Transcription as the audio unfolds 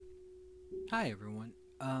Hi everyone.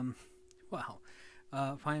 Wow.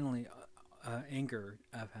 Finally, Anchor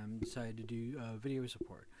FM decided to do video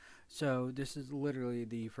support. So this is literally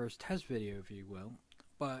the first test video, if you will.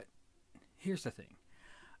 But here's the thing.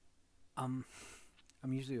 Um,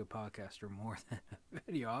 I'm usually a podcaster more than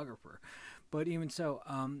a videographer. But even so,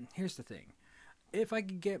 here's the thing. If I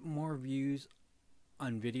could get more views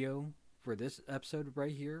on video for this episode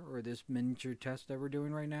right here, or this miniature test that we're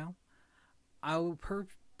doing right now, I will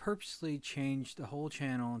purposely change the whole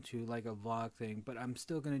channel to like a vlog thing, but I'm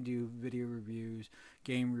still gonna do video reviews,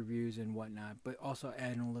 game reviews, and whatnot. But also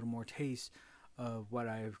adding a little more taste of what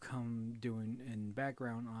I've come doing in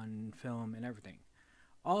background on film and everything.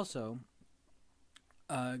 Also,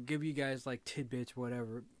 give you guys like tidbits,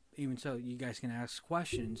 whatever. Even so, you guys can ask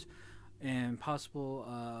questions and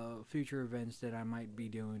possible future events that I might be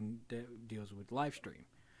doing that deals with live stream.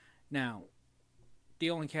 Now, the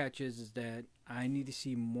only catch is that I need to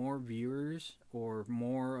see more viewers or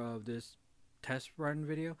more of this test run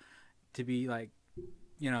video to be like,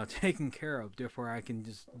 taken care of before I can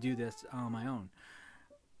just do this on my own.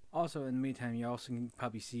 Also, in the meantime, you also can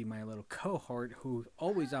probably see my little cohort who's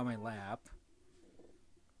always on my lap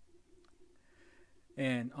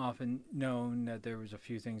and often known that there was a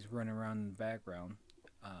few things running around in the background,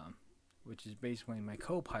 um, which is basically my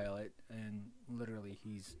co-pilot, and literally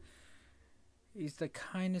he's the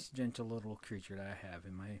kindest, gentle little creature that I have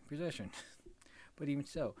in my possession. But even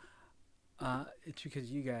so, it's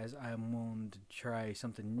because you guys, I'm willing to try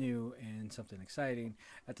something new and something exciting.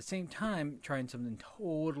 At the same time, trying something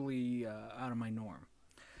totally out of my norm.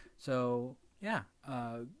 So, yeah,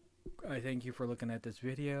 I thank you for looking at this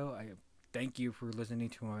video. I thank you for listening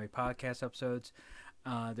to my podcast episodes.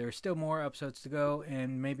 There's still more episodes to go,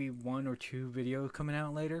 and maybe one or two videos coming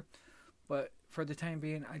out later. But for the time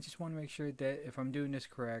being, I just want to make sure that if I'm doing this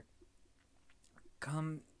correct,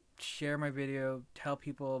 come share my video, tell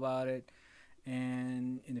people about it,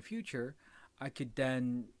 and in the future, I could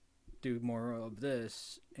then do more of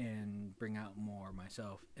this and bring out more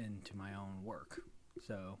myself into my own work.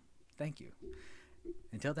 So, thank you.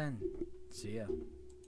 Until then, see ya.